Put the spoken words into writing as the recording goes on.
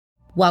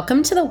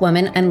Welcome to the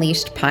Woman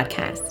Unleashed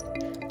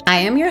podcast. I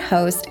am your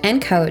host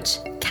and coach,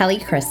 Kelly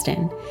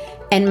Kristen,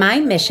 and my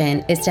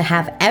mission is to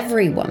have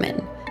every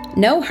woman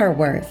know her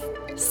worth,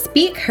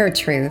 speak her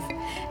truth,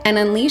 and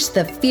unleash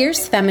the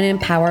fierce feminine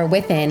power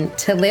within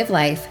to live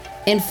life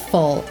in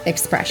full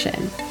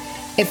expression.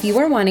 If you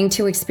are wanting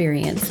to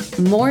experience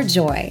more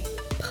joy,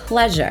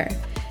 pleasure,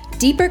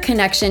 deeper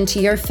connection to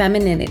your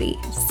femininity,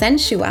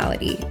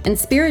 sensuality, and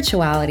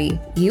spirituality,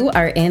 you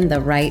are in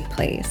the right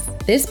place.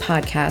 This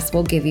podcast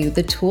will give you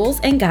the tools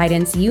and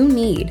guidance you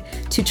need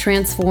to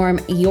transform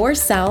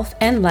yourself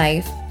and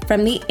life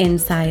from the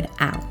inside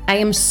out. I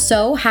am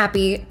so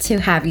happy to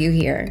have you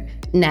here.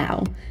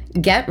 Now,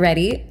 get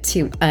ready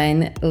to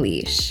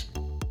unleash.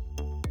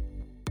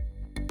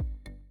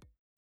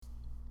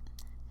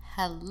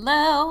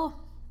 Hello,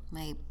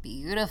 my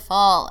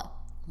beautiful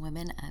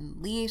Women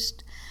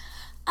Unleashed.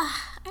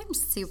 I'm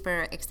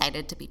super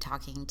excited to be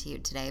talking to you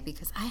today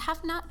because I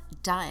have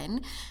not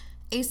done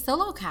a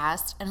solo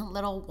cast in a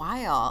little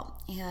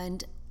while.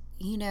 And,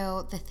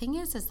 the thing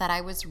is that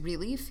I was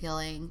really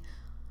feeling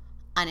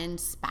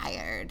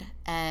uninspired,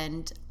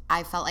 and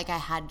I felt like I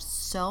had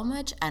so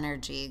much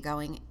energy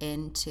going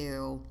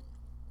into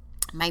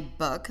my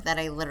book that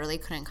I literally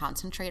couldn't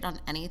concentrate on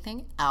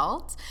anything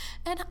else.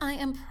 And I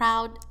am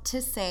proud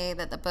to say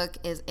that the book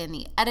is in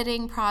the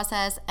editing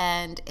process,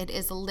 and it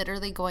is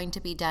literally going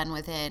to be done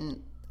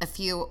within a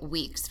few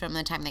weeks from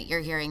the time that you're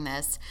hearing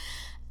this.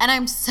 And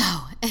I'm so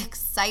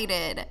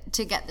excited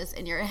to get this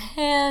in your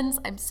hands.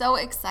 I'm so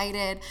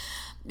excited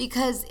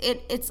because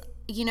it's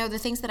the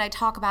things that I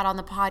talk about on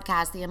the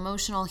podcast, the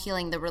emotional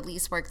healing, the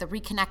release work, the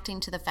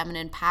reconnecting to the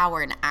feminine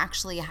power, and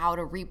actually how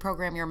to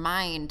reprogram your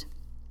mind.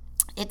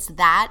 It's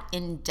that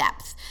in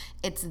depth.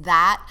 It's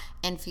that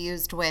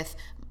infused with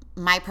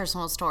my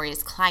personal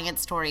stories, client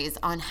stories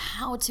on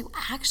how to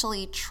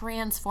actually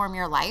transform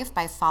your life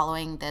by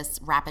following this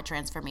rapid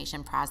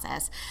transformation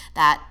process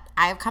that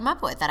I've come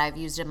up with, that I've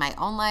used in my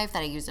own life, that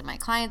I used in my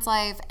client's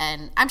life,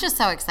 and I'm just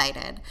so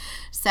excited.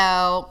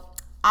 So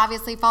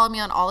obviously follow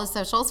me on all the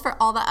socials for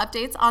all the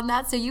updates on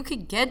that so you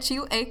can get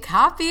you a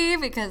copy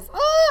because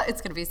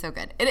it's going to be so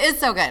good. It is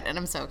so good, and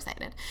I'm so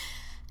excited.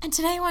 And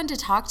today I wanted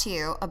to talk to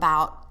you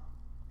about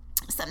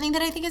something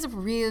that I think is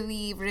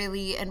really,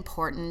 really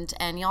important.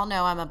 And y'all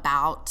know I'm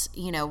about,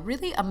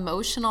 really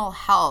emotional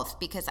health,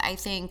 because I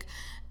think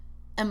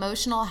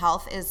emotional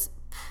health is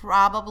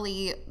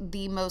probably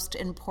the most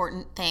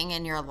important thing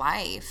in your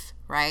life,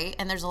 right?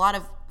 And there's a lot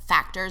of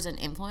factors and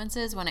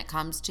influences when it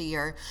comes to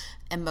your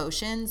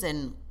emotions,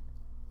 and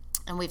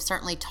we've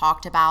certainly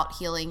talked about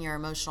healing your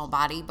emotional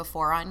body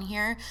before on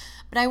here.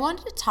 But I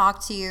wanted to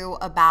talk to you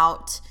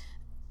about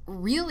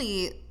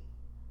really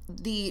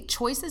the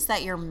choices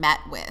that you're met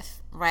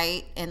with,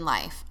 right, in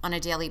life on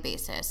a daily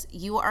basis.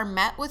 You are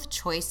met with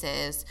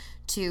choices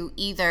to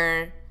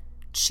either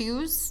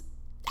choose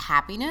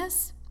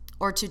happiness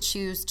or to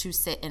choose to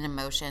sit in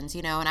emotions,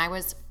 and I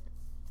was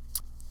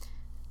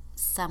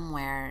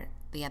somewhere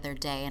the other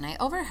day and I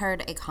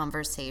overheard a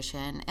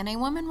conversation, and a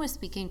woman was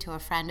speaking to a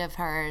friend of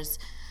hers,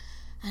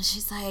 and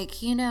she's like,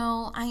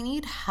 I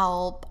need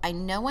help. I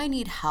know I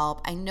need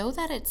help. I know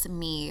that it's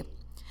me,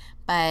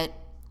 but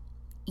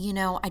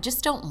I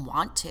just don't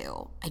want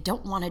to. I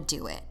don't want to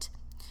do it,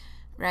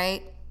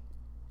 right?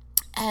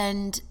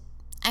 And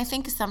I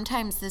think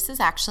sometimes this is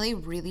actually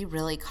really,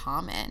 really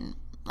common.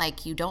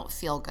 Like, you don't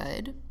feel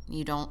good.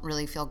 You don't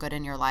really feel good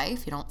in your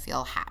life. You don't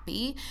feel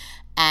happy.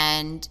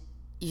 And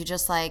you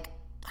just like,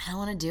 I don't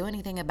want to do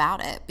anything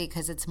about it,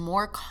 because it's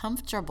more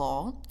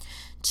comfortable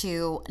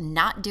to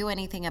not do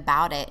anything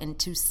about it and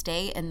to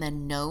stay in the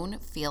known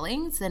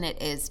feelings than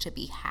it is to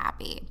be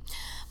happy.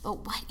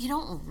 But what you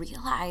don't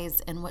realize,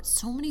 and what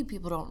so many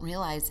people don't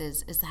realize,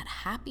 is that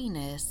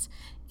happiness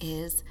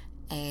is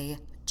a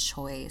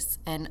choice.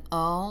 And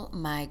oh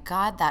my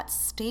God, that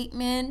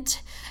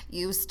statement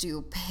used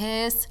to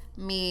piss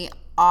me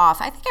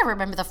off. I think I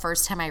remember the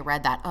first time I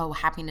read that,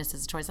 happiness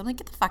is a choice. I'm like,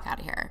 get the fuck out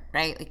of here,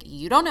 right? Like,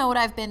 you don't know what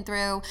I've been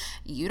through.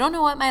 You don't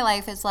know what my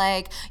life is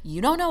like.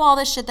 You don't know all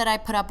the shit that I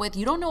put up with.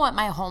 You don't know what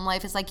my home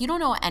life is like. You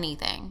don't know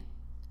anything.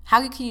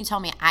 How can you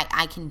tell me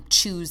I can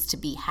choose to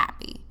be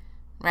happy,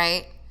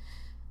 right?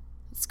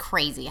 It's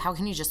crazy. How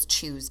can you just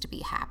choose to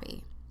be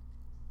happy?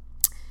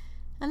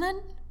 And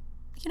then,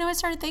 I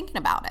started thinking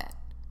about it,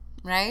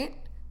 right?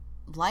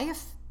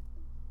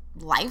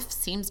 Life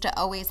seems to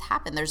always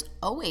happen. There's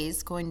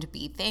always going to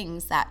be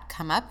things that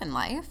come up in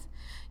life.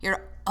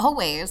 You're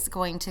always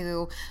going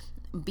to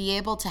be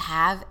able to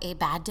have a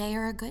bad day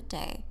or a good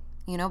day,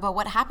 but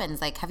what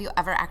happens? Like, have you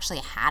ever actually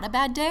had a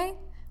bad day?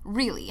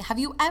 Really? Have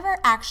you ever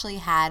actually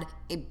had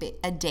a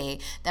day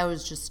that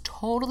was just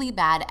totally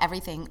bad,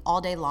 everything all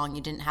day long?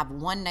 You didn't have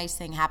one nice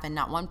thing happen.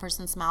 Not one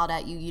person smiled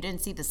at you. You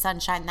didn't see the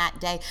sunshine that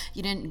day.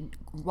 You didn't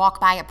walk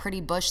by a pretty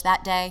bush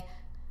that day.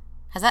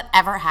 Has that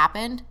ever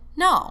happened?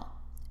 No.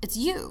 It's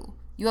you.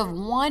 You have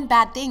one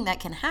bad thing that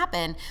can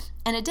happen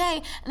in a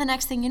day, and the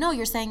next thing you know,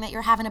 you're saying that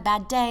you're having a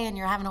bad day and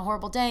you're having a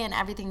horrible day and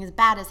everything is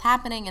bad is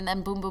happening, and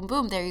then boom, boom,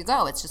 boom, there you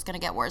go. It's just going to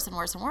get worse and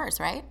worse and worse,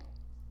 right?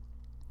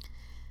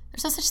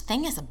 There's no such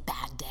thing as a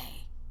bad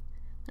day.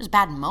 There's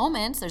bad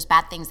moments, there's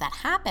bad things that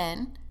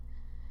happen.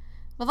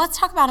 But let's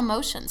talk about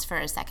emotions for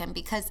a second,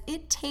 because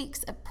it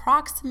takes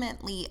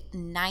approximately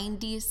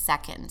 90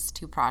 seconds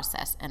to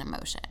process an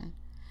emotion.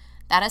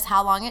 That is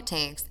how long it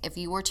takes if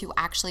you were to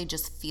actually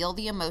just feel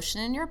the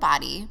emotion in your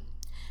body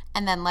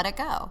and then let it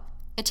go.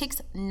 It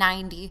takes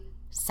 90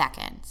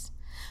 seconds.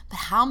 But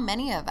how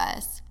many of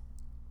us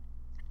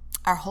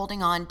are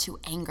holding on to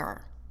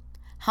anger?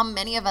 How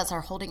many of us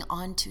are holding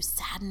on to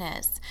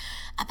sadness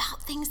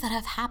about things that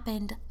have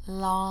happened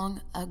long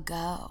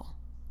ago,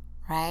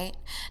 right?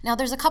 Now,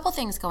 there's a couple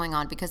things going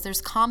on because there's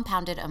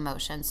compounded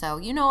emotion. So,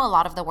 a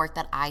lot of the work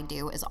that I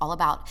do is all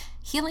about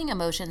healing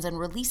emotions and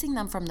releasing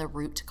them from the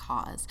root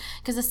cause.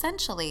 Because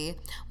essentially,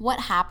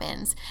 what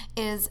happens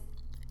is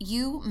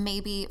you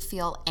maybe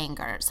feel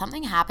anger.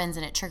 Something happens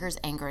and it triggers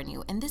anger in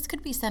you. And this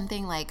could be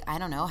something like, I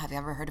don't know, have you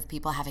ever heard of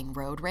people having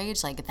road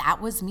rage? Like,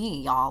 that was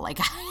me, y'all. Like,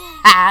 I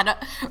had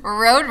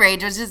road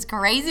rage, which is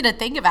crazy to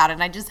think about.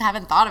 And I just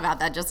haven't thought about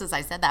that just as I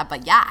said that.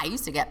 But yeah, I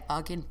used to get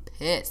fucking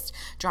pissed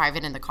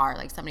driving in the car.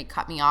 Like, somebody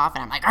cut me off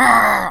and I'm like,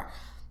 argh!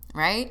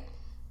 Right?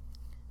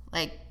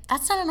 Like,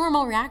 that's not a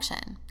normal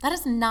reaction. That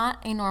is not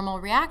a normal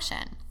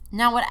reaction.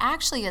 Now, what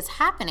actually is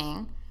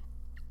happening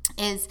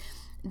is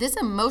this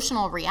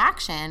emotional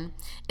reaction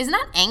is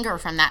not anger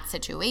from that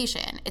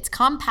situation. It's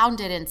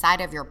compounded inside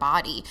of your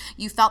body.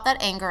 You felt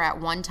that anger at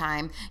one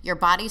time. Your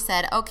body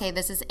said, okay,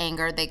 this is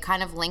anger. They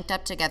kind of linked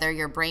up together.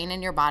 Your brain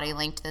and your body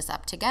linked this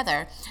up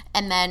together.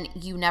 And then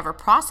you never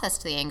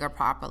processed the anger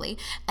properly.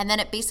 And then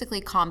it basically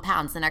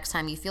compounds. The next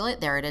time you feel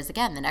it, there it is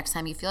again. The next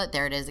time you feel it,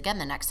 there it is again.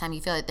 The next time you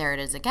feel it, there it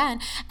is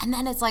again. And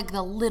then it's like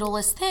the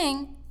littlest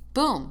thing,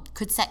 boom,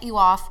 could set you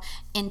off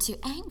into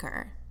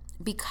anger.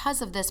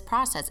 Because of this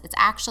process, it's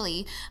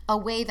actually a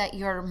way that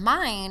your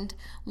mind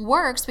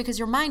works, because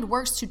your mind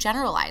works to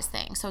generalize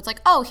things. So it's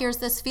like, oh, here's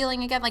this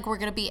feeling again, like we're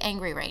going to be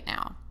angry right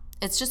now.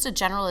 It's just a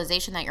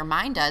generalization that your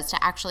mind does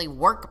to actually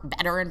work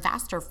better and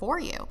faster for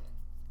you.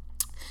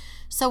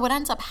 So what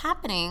ends up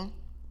happening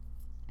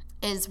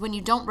is when you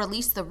don't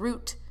release the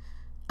root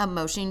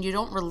emotion, you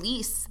don't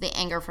release the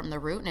anger from the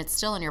root, and it's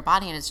still in your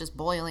body and it's just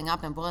boiling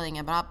up and boiling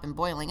up and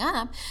boiling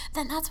up,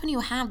 then that's when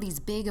you have these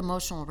big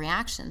emotional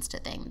reactions to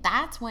things.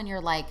 That's when you're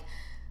like,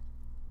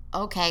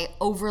 okay,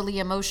 overly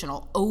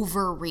emotional,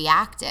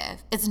 overreactive.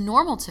 It's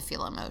normal to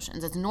feel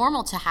emotions. It's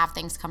normal to have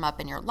things come up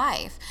in your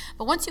life.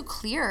 But once you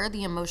clear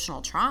the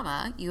emotional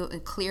trauma, you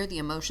clear the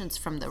emotions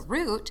from the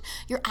root,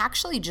 you're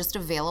actually just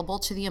available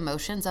to the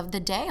emotions of the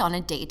day on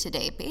a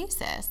day-to-day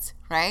basis,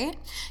 right?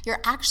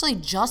 You're actually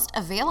just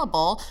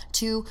available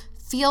to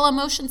feel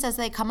emotions as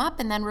they come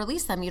up and then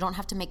release them. You don't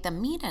have to make them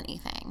mean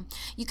anything.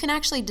 You can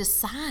actually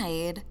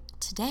decide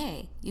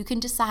today. You can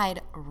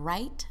decide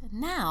right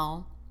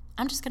now,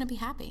 I'm just going to be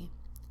happy.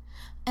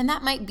 And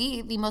that might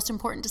be the most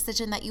important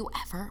decision that you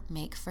ever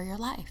make for your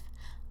life.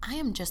 I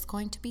am just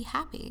going to be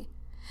happy.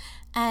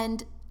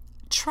 And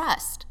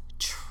trust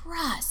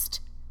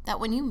that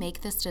when you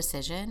make this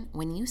decision,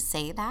 when you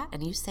say that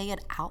and you say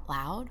it out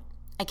loud,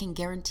 I can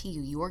guarantee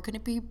you are going to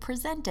be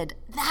presented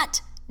that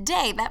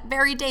day, that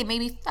very day,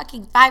 maybe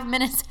fucking 5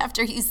 minutes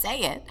after you say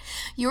it,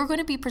 you're going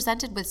to be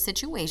presented with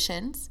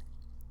situations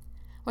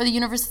where the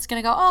universe is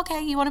going to go, oh,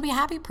 okay, you want to be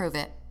happy? Prove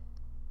it.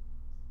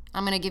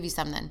 I'm going to give you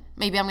something.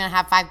 Maybe I'm going to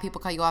have 5 people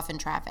cut you off in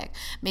traffic.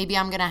 Maybe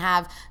I'm going to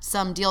have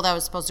some deal that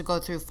was supposed to go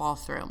through fall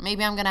through.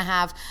 Maybe I'm going to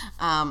have,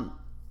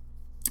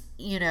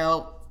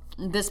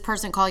 this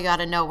person call you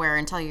out of nowhere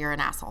and tell you you're an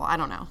asshole. I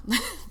don't know.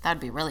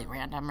 That'd be really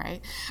random,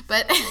 right?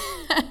 But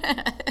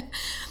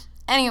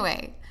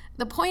anyway,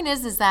 the point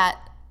is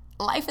that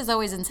life is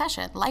always in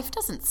session. Life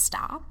doesn't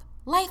stop.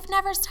 Life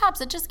never stops.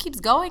 It just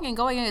keeps going and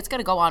going. It's going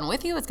to go on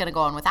with you. It's going to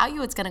go on without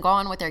you. It's going to go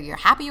on whether you're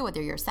happy,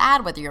 whether you're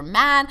sad, whether you're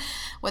mad,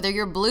 whether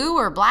you're blue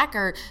or black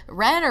or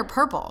red or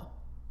purple.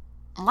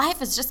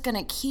 Life is just going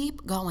to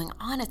keep going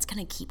on. It's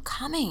going to keep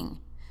coming.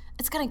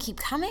 It's going to keep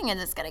coming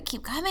and it's going to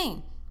keep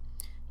coming.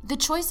 The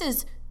choice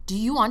is, do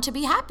you want to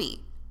be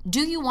happy?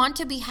 Do you want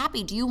to be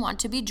happy? Do you want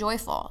to be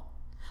joyful?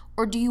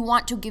 Or do you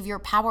want to give your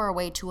power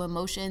away to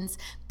emotions,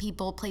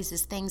 people,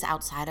 places, things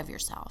outside of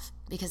yourself?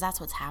 Because that's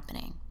what's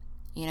happening.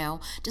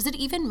 Does it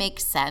even make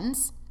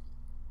sense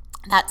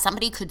that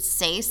somebody could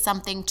say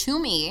something to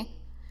me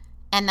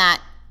and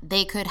that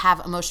they could have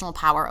emotional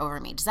power over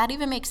me? Does that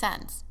even make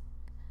sense?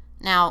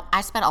 Now, I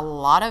spent a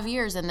lot of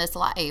years in this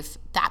life.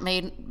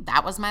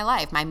 That was my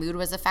life. My mood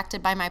was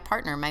affected by my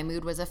partner. My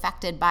mood was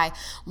affected by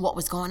what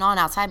was going on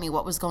outside me,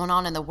 what was going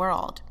on in the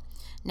world.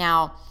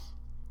 Now,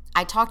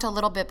 I talked a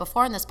little bit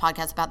before in this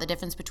podcast about the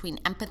difference between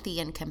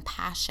empathy and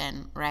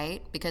compassion,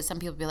 right? Because some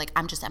people be like,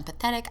 I'm just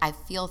empathetic, I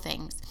feel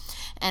things.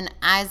 And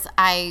as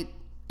I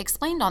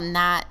explained on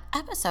that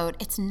episode,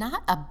 it's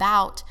not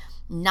about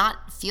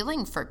not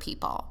feeling for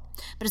people,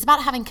 but it's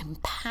about having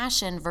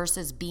compassion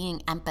versus being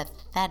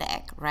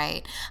empathetic,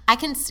 right?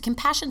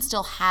 Compassion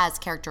still has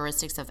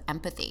characteristics of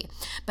empathy,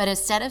 but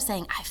instead of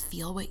saying, I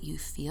feel what you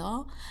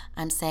feel,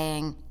 I'm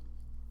saying,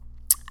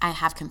 I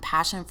have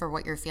compassion for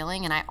what you're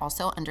feeling, and I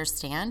also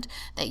understand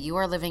that you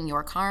are living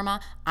your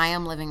karma, I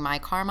am living my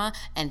karma,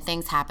 and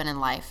things happen in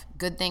life.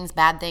 Good things,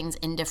 bad things,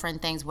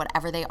 indifferent things,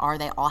 whatever they are,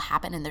 they all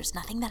happen, and there's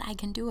nothing that I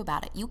can do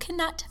about it. You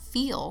cannot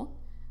feel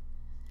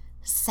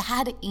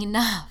sad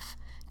enough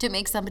to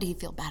make somebody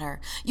feel better.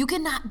 You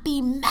cannot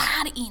be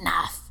mad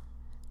enough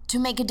to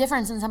make a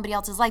difference in somebody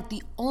else's life.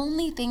 The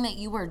only thing that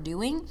you are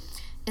doing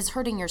is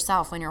hurting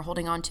yourself when you're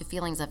holding on to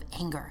feelings of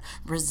anger,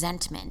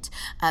 resentment,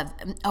 of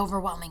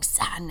overwhelming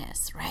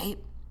sadness, right?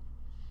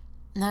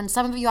 And then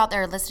some of you out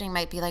there listening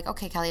might be like,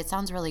 okay, Kelly, it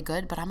sounds really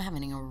good, but I'm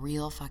having a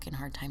real fucking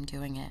hard time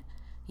doing it.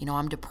 You know,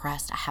 I'm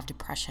depressed. I have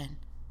depression.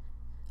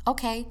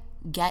 Okay,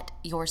 get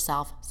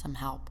yourself some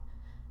help.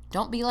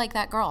 Don't be like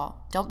that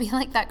girl. Don't be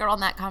like that girl in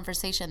that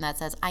conversation that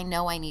says, I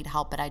know I need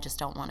help, but I just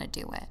don't want to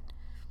do it.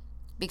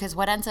 Because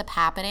what ends up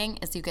happening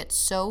is you get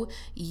so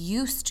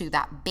used to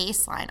that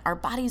baseline. Our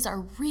bodies are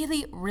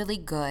really, really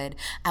good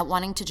at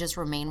wanting to just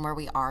remain where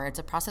we are. It's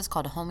a process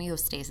called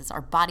homeostasis. Our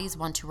bodies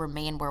want to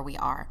remain where we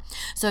are.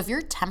 So if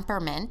your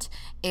temperament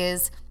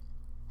is,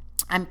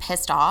 I'm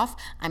pissed off,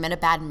 I'm in a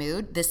bad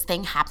mood, this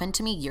thing happened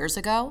to me years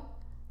ago,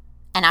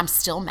 and I'm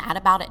still mad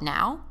about it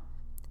now,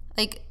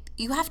 like,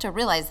 you have to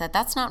realize that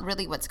that's not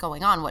really what's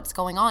going on. What's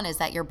going on is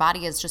that your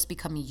body has just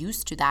become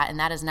used to that, and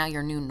that is now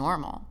your new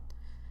normal.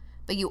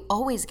 But you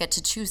always get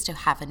to choose to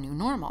have a new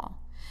normal.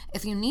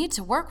 If you need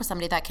to work with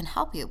somebody that can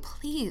help you,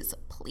 please,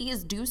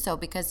 please do so.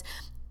 Because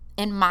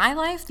in my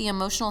life, the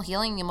emotional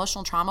healing, the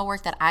emotional trauma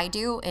work that I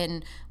do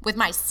with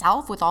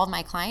myself, with all of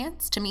my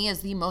clients, to me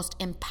is the most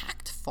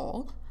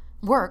impactful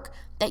work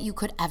that you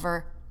could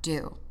ever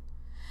do.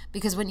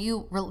 Because when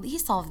you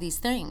release all of these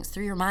things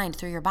through your mind,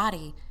 through your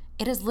body,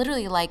 it is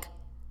literally like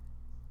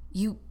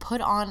you put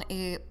on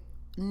a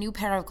new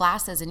pair of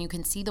glasses and you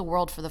can see the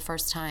world for the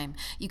first time.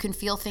 You can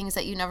feel things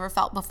that you never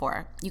felt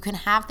before. You can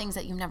have things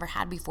that you've never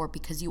had before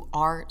because you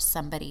are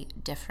somebody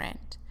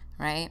different,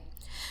 right?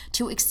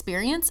 To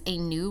experience a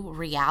new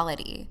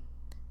reality,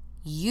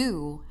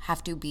 you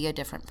have to be a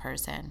different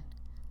person.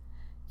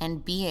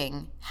 And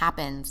being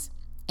happens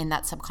in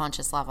that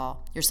subconscious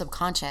level. Your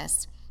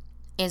subconscious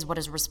is what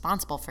is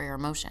responsible for your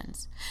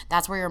emotions.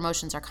 That's where your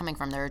emotions are coming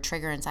from. They're a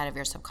trigger inside of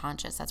your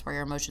subconscious. That's where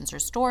your emotions are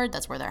stored.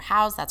 That's where they're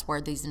housed. That's where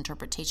these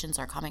interpretations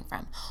are coming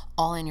from,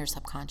 all in your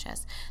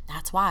subconscious.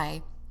 That's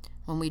why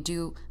when we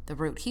do the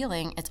root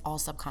healing, it's all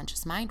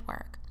subconscious mind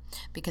work.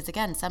 Because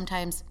again,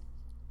 sometimes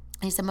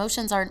these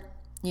emotions aren't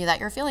that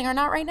you're feeling are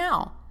not right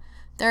now.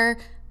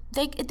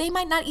 They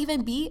might not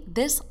even be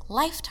this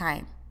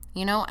lifetime.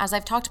 You know, as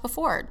I've talked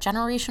before,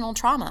 generational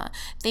trauma,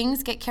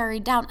 things get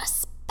carried down,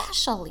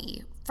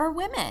 especially for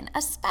women.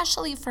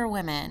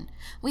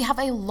 We have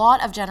a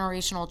lot of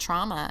generational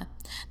trauma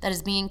that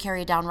is being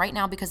carried down right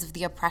now because of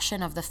the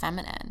oppression of the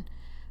feminine,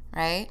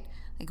 right?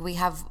 Like we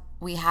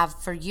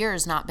have for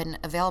years not been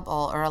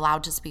available or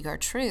allowed to speak our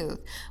truth.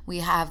 We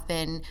have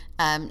been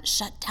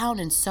shut down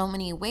in so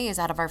many ways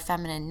out of our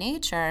feminine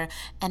nature,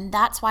 and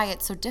that's why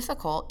it's so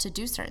difficult to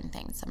do certain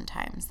things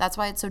sometimes. That's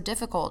why it's so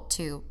difficult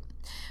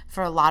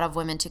for a lot of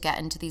women to get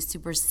into these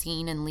super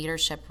seen and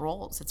leadership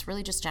roles. It's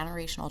really just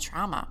generational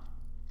trauma.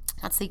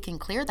 Once they can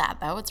clear that,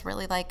 though, it's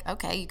really like,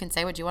 okay, you can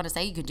say what you want to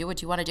say, you can do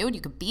what you want to do, and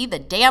you can be the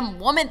damn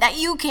woman that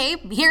you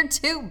came here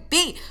to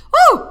be.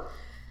 Woo!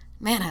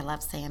 Man, I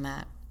love saying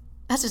that.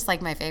 That's just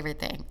like my favorite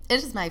thing.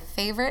 It is my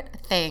favorite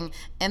thing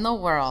in the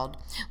world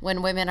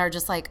when women are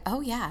just like,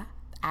 oh yeah,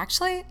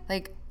 actually,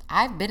 like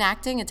I've been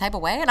acting a type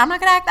of way and I'm not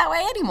going to act that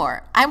way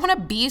anymore. I want to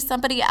be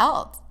somebody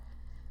else.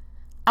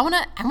 I want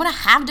to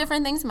have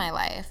different things in my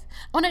life.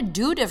 I want to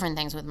do different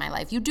things with my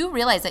life. You do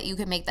realize that you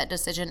can make that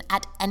decision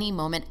at any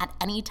moment, at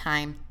any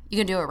time. You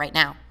can do it right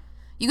now.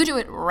 You can do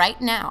it right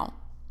now.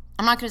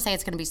 I'm not going to say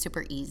it's going to be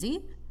super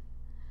easy.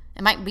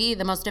 It might be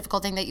the most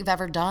difficult thing that you've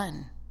ever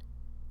done.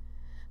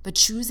 But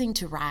choosing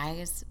to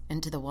rise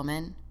into the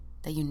woman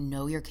that you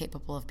know you're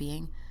capable of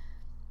being,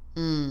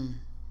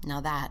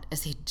 now that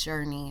is a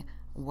journey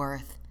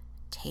worth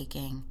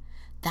taking.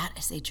 That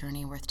is a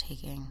journey worth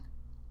taking.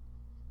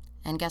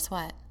 And guess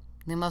what?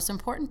 The most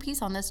important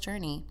piece on this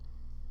journey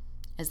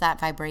is that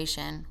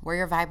vibration, where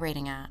you're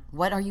vibrating at.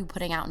 What are you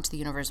putting out into the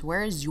universe?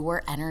 Where is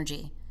your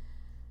energy?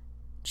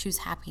 Choose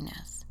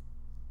happiness.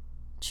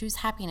 Choose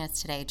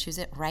happiness today. Choose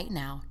it right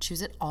now.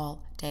 Choose it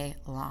all day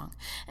long.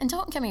 And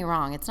don't get me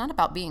wrong, it's not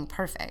about being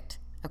perfect,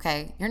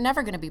 okay? You're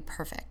never going to be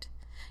perfect.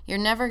 You're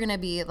never going to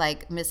be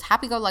like Miss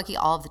Happy-Go-Lucky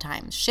all of the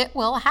time. Shit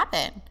will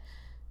happen.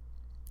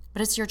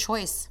 But it's your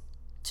choice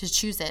to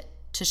choose it,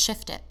 to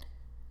shift it.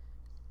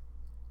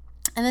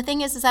 And the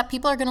thing is that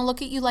people are going to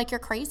look at you like you're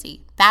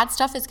crazy. Bad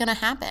stuff is going to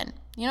happen.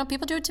 You know,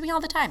 people do it to me all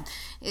the time.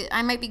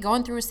 I might be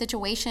going through a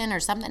situation or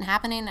something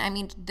happening. I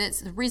mean,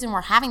 the reason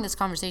we're having this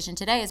conversation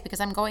today is because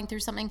I'm going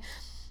through something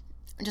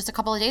just a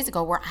couple of days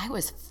ago where I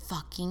was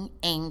fucking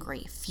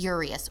angry,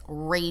 furious,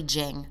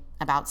 raging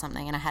about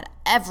something, and I had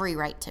every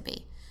right to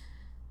be.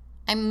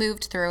 I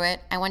moved through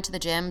it. I went to the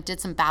gym, did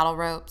some battle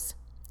ropes,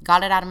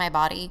 got it out of my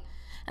body,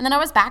 and then I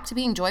was back to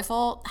being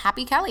joyful,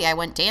 happy Kelly. I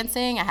went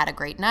dancing. I had a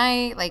great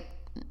night. Like,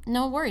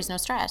 no worries, no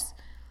stress,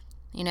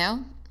 you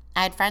know?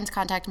 I had friends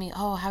contact me,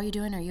 oh, how are you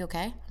doing? Are you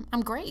okay?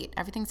 I'm great.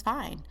 Everything's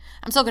fine.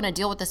 I'm still going to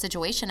deal with the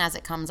situation as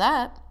it comes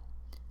up,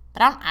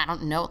 but I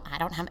don't know. I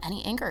don't have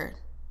any anger.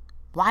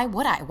 Why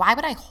would I? Why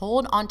would I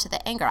hold on to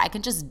the anger? I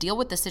can just deal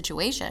with the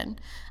situation.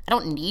 I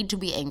don't need to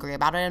be angry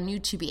about it. I don't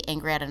need to be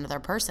angry at another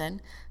person.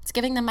 It's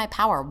giving them my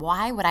power.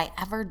 Why would I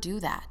ever do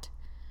that?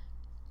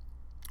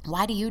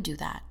 Why do you do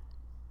that?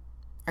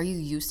 Are you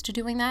used to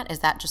doing that? Is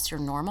that just your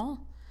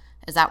normal?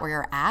 Is that where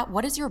you're at?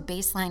 What is your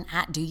baseline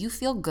at? Do you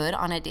feel good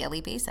on a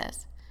daily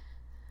basis?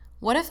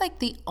 What if like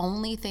the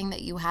only thing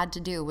that you had to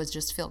do was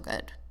just feel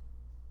good?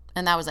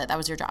 And that was it. That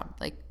was your job.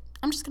 Like,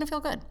 I'm just going to feel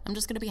good. I'm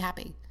just going to be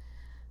happy.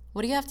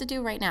 What do you have to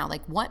do right now?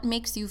 Like, what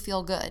makes you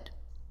feel good?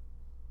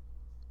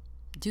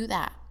 Do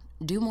that.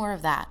 Do more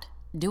of that.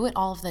 Do it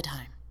all of the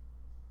time.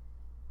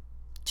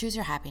 Choose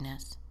your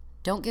happiness.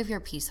 Don't give your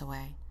peace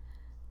away.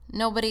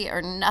 Nobody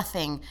or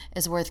nothing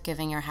is worth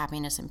giving your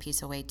happiness and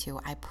peace away to.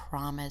 I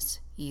promise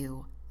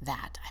you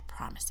that. I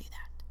promise you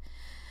that.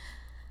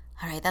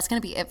 All right, that's going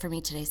to be it for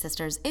me today,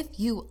 sisters. If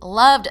you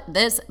loved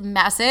this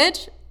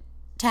message,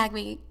 tag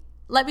me.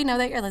 Let me know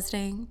that you're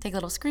listening. Take a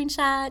little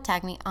screenshot.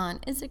 Tag me on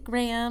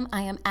Instagram.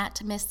 I am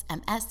at Miss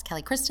MS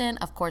Kelly Kristen.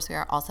 Of course, we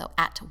are also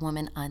at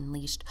Woman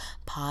Unleashed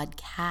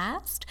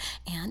Podcast.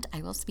 And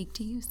I will speak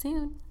to you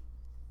soon.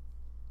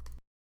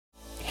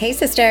 Hey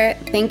sister,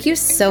 thank you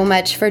so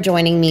much for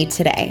joining me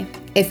today.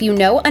 If you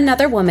know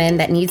another woman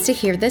that needs to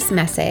hear this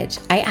message,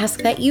 I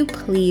ask that you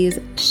please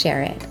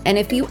share it. And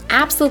if you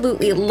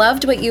absolutely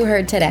loved what you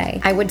heard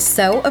today, I would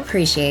so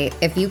appreciate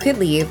if you could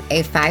leave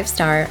a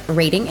 5-star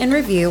rating and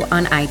review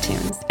on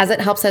iTunes, as it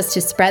helps us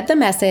to spread the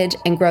message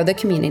and grow the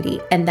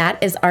community. And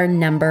that is our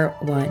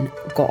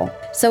 #1 goal.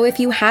 So if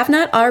you have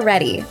not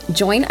already,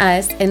 join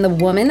us in the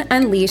Woman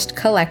Unleashed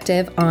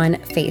Collective on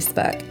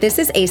Facebook. This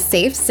is a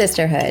safe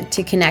sisterhood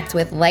to connect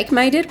with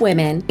like-minded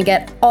women and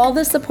get all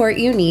the support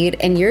you need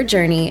in your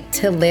journey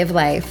to live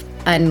life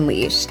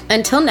unleashed.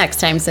 Until next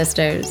time,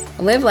 sisters,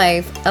 live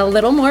life a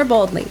little more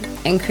boldly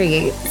and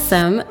create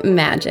some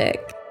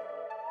magic.